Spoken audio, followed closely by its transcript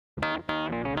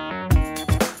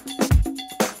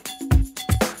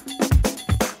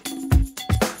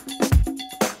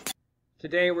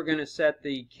Today we're going to set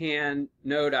the CAN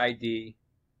node ID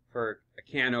for a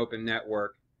CANopen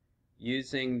network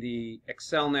using the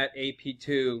Accelnet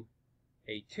AP2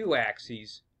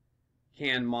 A2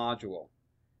 CAN module.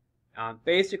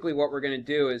 Basically what we're going to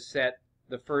do is set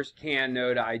the first CAN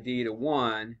node ID to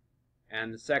 1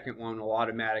 and the second one will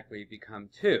automatically become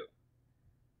 2.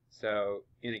 So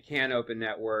in a CANopen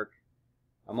network,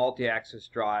 a MultiAxis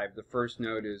drive, the first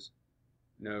node is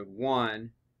node 1.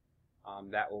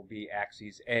 That will be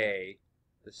axis A.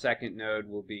 The second node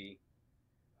will be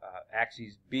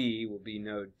axis B, will be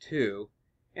node 2.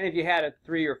 And if you had a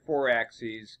 3 or 4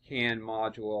 axes CAN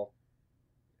module,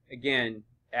 again,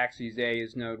 axis A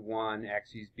is node 1,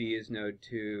 axis B is node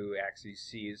 2, axis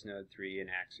C is node 3, and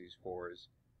axis 4 is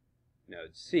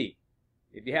node C.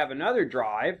 If you have another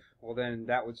drive, well then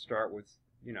that would start with,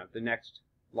 the next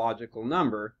logical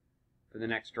number for the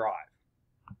next drive.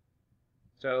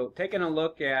 So taking a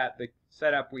look at the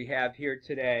setup we have here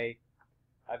today,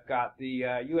 I've got the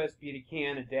USB to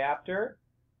CAN adapter,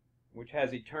 which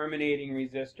has a terminating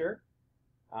resistor.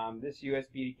 This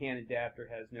USB to CAN adapter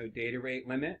has no data rate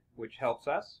limit, which helps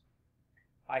us.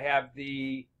 I have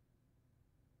the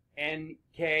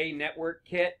NK network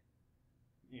kit,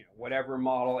 whatever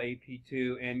model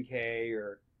AP2 NK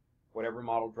or whatever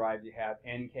model drive you have,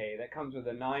 NK. That comes with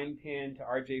a 9-pin to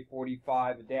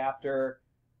RJ45 adapter,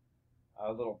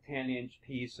 a little 10-inch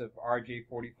piece of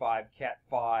RJ45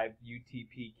 Cat5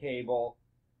 UTP cable,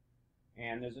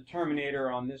 and there's a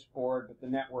terminator on this board, but the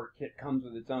network kit comes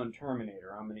with its own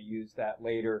terminator. I'm going to use that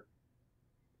later.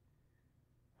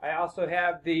 I also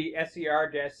have the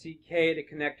SER-CK to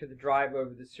connect to the drive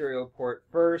over the serial port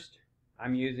first.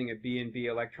 I'm using a B&B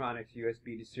Electronics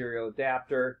USB to serial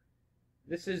adapter.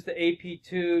 This is the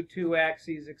AP2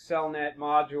 2-axis Accelnet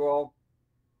module.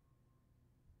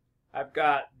 I've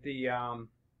got the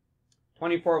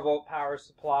 24-volt power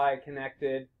supply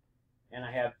connected, and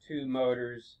I have 2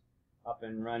 motors up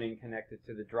and running connected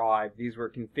to the drive. These were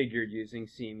configured using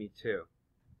CME2.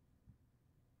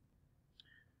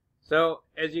 So,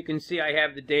 as you can see, I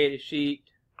have the data sheet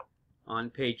on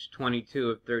page 22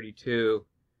 of 32,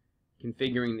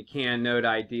 configuring the CAN node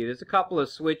ID. There's a couple of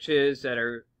switches that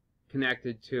are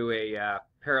connected to a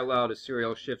parallel to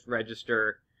serial shift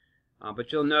register.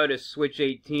 But you'll notice switch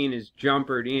 18 is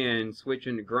jumpered in,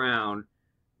 switching to ground,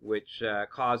 which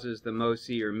causes the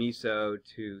MOSI or MISO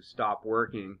to stop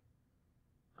working.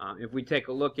 If we take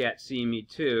a look at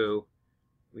CME2,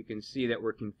 we can see that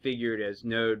we're configured as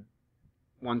node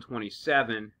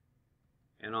 127,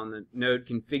 and on the node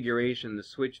configuration the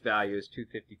switch value is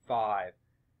 255.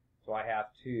 So I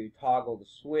have to toggle the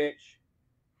switch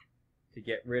to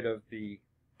get rid of the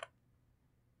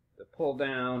pull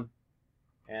down,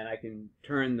 and I can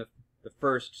turn the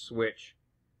first switch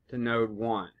to node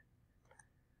 1.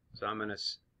 So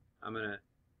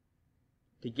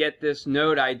to get this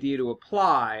node ID to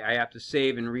apply, I have to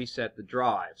save and reset the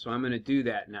drive. So I'm going to do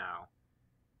that now,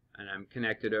 and I'm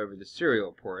connected over the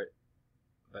serial port,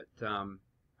 but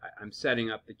I'm setting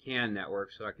up the CAN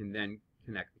network so I can then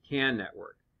connect the CAN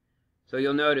network. So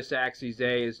you'll notice axis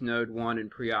A is node 1 in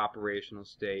pre-operational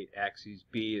state, axis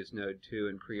B is node 2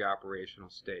 in pre-operational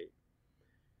state.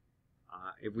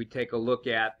 If we take a look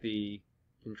at the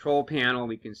control panel,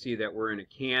 we can see that we're in a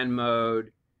CAN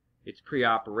mode. It's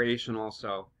pre-operational,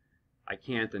 so I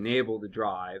can't enable the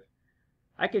drive.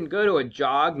 I can go to a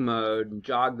jog mode and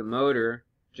jog the motor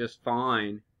just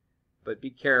fine, but be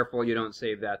careful you don't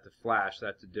save that to flash.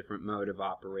 That's a different mode of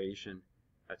operation.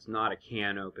 That's not a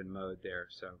CANopen mode there.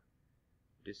 So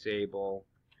disable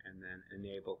and then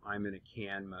enable. I'm in a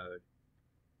CAN mode.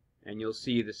 And you'll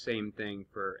see the same thing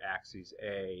for axis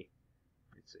A.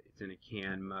 It's in a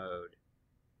CAN mode.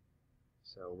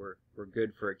 So we're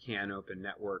good for a CANopen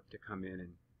network to come in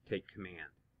and take command.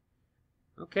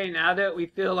 Okay, now that we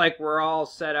feel like we're all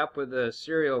set up with a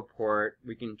serial port,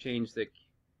 we can change the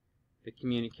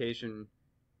communication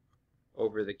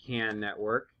over the CAN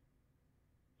network.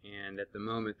 And at the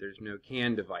moment there's no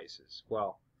CAN devices.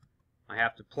 Well, I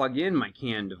have to plug in my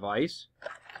CAN device.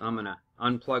 So I'm going to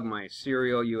unplug my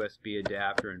serial USB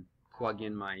adapter and plug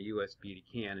in my USB to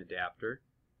CAN adapter.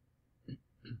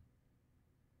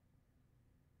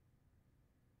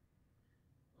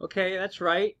 Okay, that's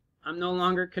right. I'm no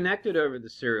longer connected over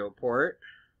the serial port.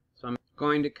 So I'm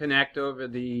going to connect over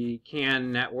the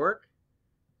CAN network.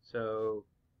 So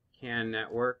CAN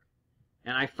network.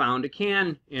 And I found a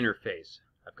CAN interface.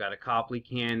 I've got a Copley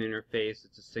CAN interface.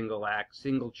 It's a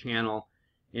single channel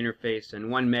interface, and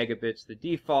 1 megabit's the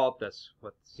default. That's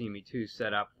what CME2 is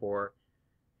set up for,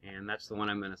 and that's the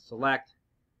one I'm going to select.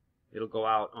 It'll go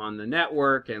out on the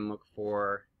network and look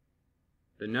for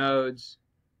the nodes.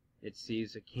 It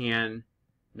sees a CAN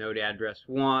node address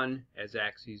 1 as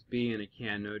axis B, and a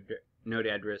CAN node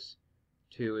address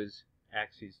 2 as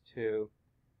axis 2.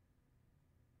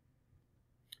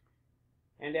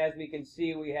 And as we can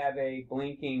see, we have a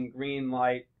blinking green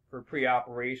light for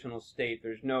pre-operational state.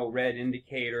 There's no red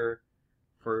indicator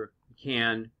for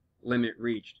CAN limit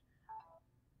reached.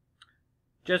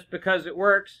 Just because it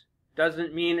works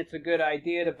doesn't mean it's a good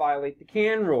idea to violate the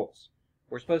CAN rules.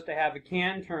 We're supposed to have a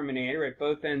CAN terminator at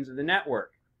both ends of the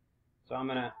network. So I'm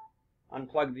going to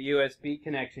unplug the USB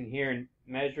connection here and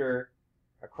measure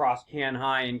across CAN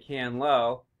high and CAN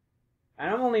low. And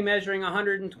I'm only measuring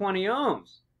 120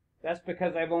 ohms. That's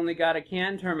because I've only got a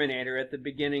CAN terminator at the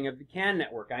beginning of the CAN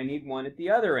network. I need one at the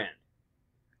other end.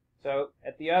 So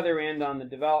at the other end on the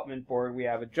development board, we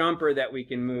have a jumper that we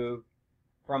can move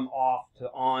from off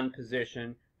to on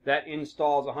position. That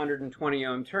installs a 120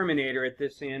 ohm terminator at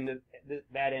this end of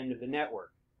that end of the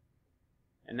network.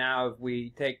 And now if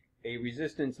we take a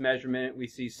resistance measurement, we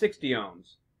see 60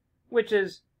 ohms, which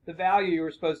is the value you were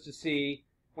supposed to see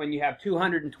when you have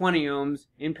 220 ohms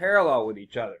in parallel with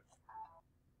each other.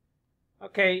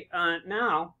 Okay,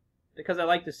 now, because I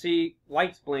like to see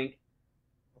lights blink,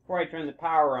 before I turn the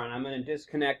power on, I'm going to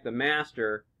disconnect the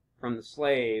master from the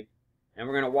slave, and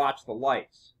we're going to watch the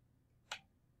lights.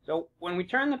 So when we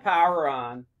turn the power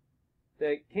on,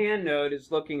 the CAN node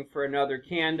is looking for another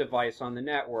CAN device on the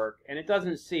network, and it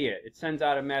doesn't see it. It sends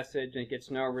out a message and it gets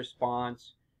no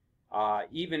response.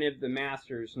 Even if the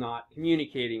master is not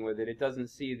communicating with it, it doesn't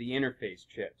see the interface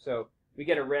chip. So we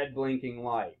get a red blinking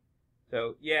light.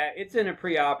 So yeah, it's in a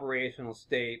pre-operational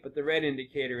state, but the red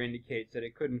indicator indicates that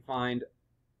it couldn't find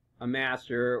a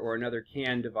master or another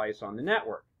CAN device on the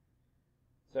network.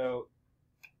 So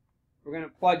we're going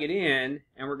to plug it in,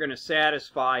 and we're going to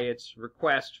satisfy its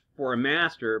request for a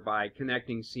master by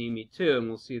connecting CME2, and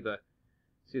we'll see the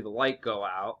light go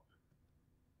out.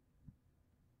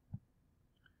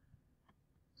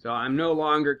 So I'm no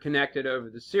longer connected over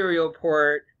the serial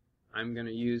port. I'm going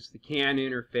to use the CAN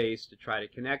interface to try to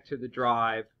connect to the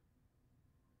drive.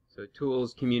 So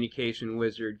Tools, Communication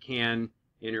Wizard, CAN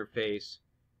interface,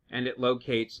 and it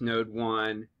locates node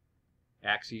 1,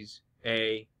 axis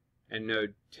A, and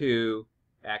node 2,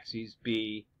 axis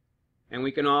B. And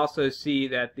we can also see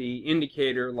that the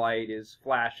indicator light is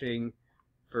flashing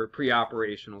for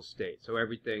pre-operational state. So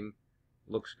everything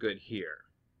looks good here.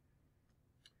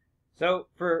 So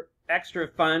for extra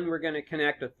fun, we're going to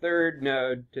connect a third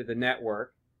node to the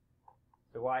network.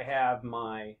 So I have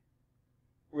my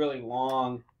really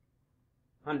long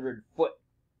 100-foot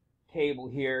cable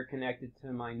here connected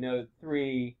to my node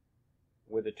 3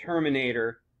 with a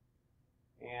terminator.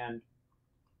 And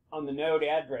on the node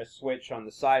address switch on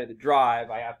the side of the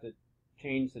drive, I have to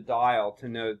change the dial to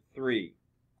node 3.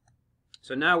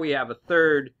 So now we have a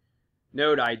third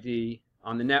node ID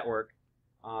on the network.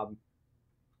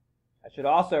 I should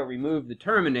also remove the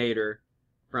terminator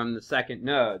from the second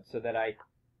node so that I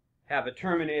have a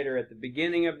terminator at the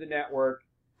beginning of the network.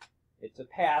 It's a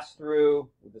pass-through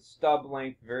with a stub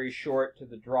length very short to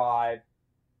the drive,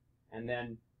 and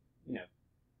then,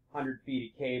 100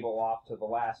 feet of cable off to the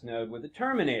last node with a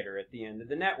terminator at the end of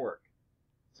the network.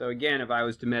 So again, if I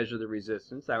was to measure the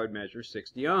resistance, I would measure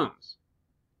 60 ohms.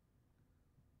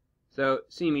 So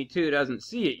CME2 doesn't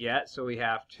see it yet, so we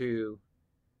have to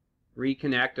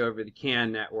reconnect over the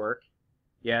CAN network.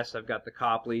 Yes, I've got the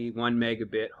Copley 1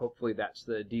 megabit. Hopefully that's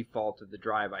the default of the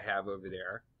drive I have over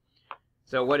there.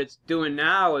 So what it's doing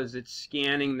now is it's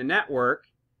scanning the network,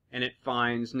 and it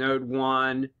finds node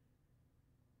 1,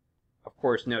 of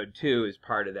course node 2 is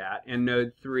part of that, and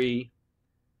node 3.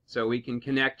 So we can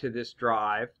connect to this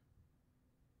drive,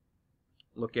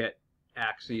 look at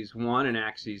axes 1 and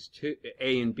axes 2,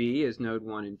 A and B as node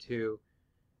 1 and 2,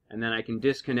 and then I can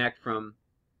disconnect from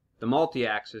the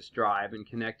MultiAxis drive and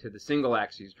connect to the single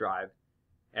axis drive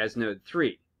as node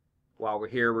 3. While we're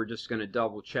here, we're just going to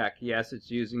double check. Yes,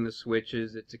 it's using the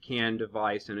switches, it's a CAN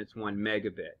device, and it's 1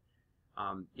 megabit.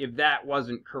 If that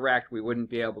wasn't correct, we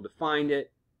wouldn't be able to find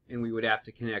it, and we would have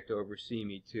to connect over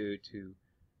CME2 to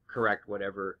correct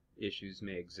whatever issues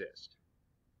may exist.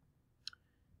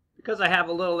 Because I have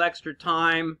a little extra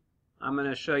time, I'm going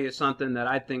to show you something that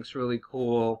I think is really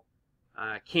cool.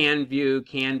 CANview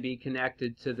can be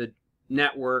connected to the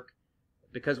network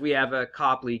because we have a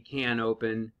Copley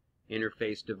CANopen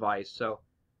interface device. So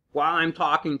while I'm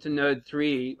talking to node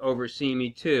 3 over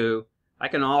CME2, I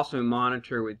can also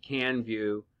monitor with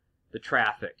CANview the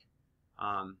traffic.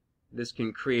 This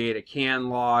can create a CAN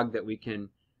log that we can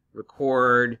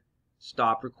record,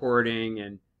 stop recording,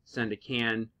 and send a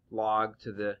CAN log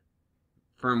to the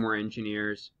firmware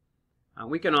engineers.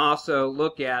 We can also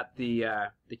look at the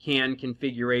CAN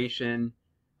configuration,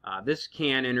 This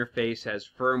CAN interface has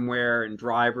firmware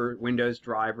and Windows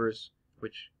drivers,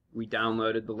 which we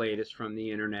downloaded the latest from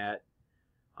the internet.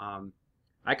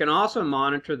 I can also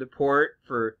monitor the port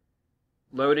for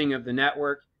loading of the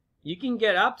network. You can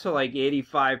get up to like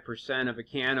 85% of a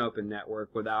CANopen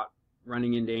network without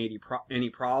running into any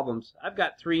problems. I've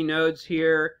got 3 nodes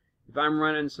here. If I'm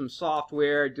running some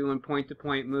software doing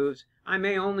point-to-point moves, I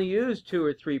may only use 2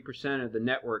 or 3% of the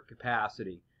network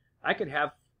capacity. I could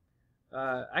have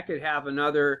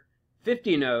another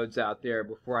 50 nodes out there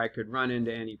before I could run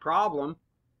into any problem.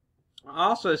 I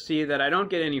also see that I don't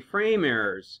get any frame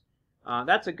errors.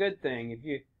 That's a good thing. If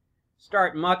you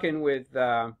start mucking with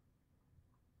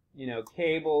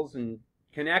cables and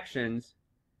connections,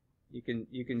 you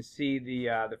can see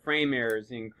the frame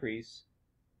errors increase.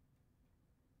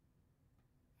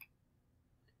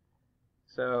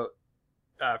 So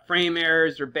frame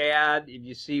errors are bad. If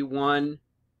you see one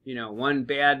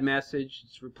bad message,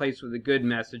 it's replaced with a good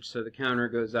message, so the counter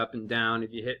goes up and down.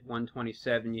 If you hit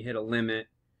 127, you hit a limit,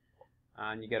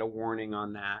 and you get a warning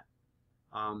on that.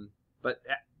 But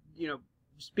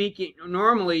speaking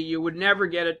normally, you would never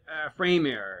get a frame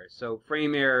error. So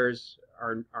frame errors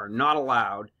are not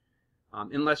allowed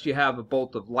unless you have a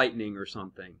bolt of lightning or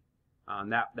something.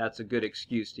 That's a good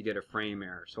excuse to get a frame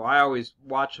error. So I always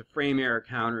watch a frame error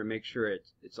counter and make sure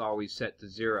it's always set to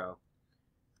 0.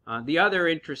 The other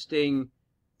interesting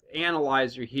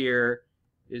analyzer here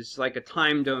is like a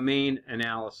time domain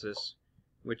analysis,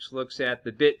 which looks at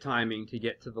the bit timing to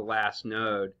get to the last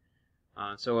node.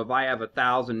 So if I have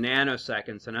 1,000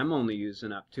 nanoseconds and I'm only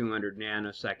using up 200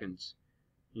 nanoseconds,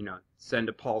 send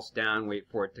a pulse down, wait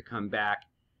for it to come back,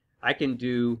 I can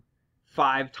do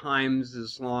 5 times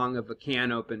as long of a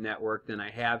CANopen network than I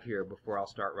have here before I'll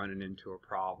start running into a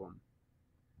problem.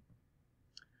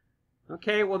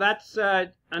 Okay, well that's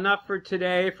enough for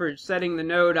today for setting the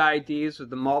node IDs with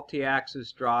the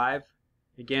MultiAxis drive.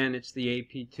 Again, it's the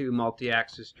AP2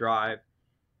 MultiAxis drive.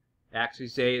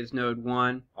 Axis A is node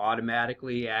 1.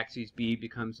 Automatically, Axis B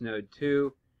becomes node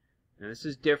 2. Now this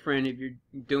is different if you're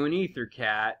doing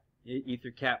EtherCAT.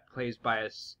 EtherCAT plays by a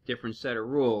different set of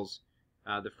rules.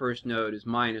 The first node is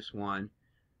 -1,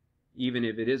 even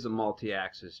if it is a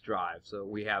multi-axis drive. So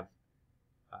we have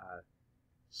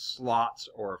slots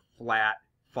or flat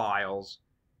files,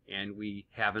 and we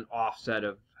have an offset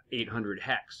of 800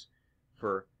 hex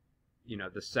for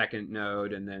the second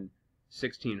node, and then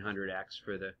 1600 hex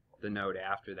for the node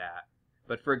after that.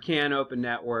 But for a CANopen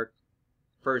network,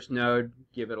 first node,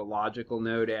 give it a logical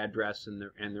node address, and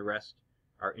the rest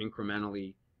are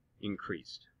incrementally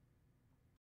increased.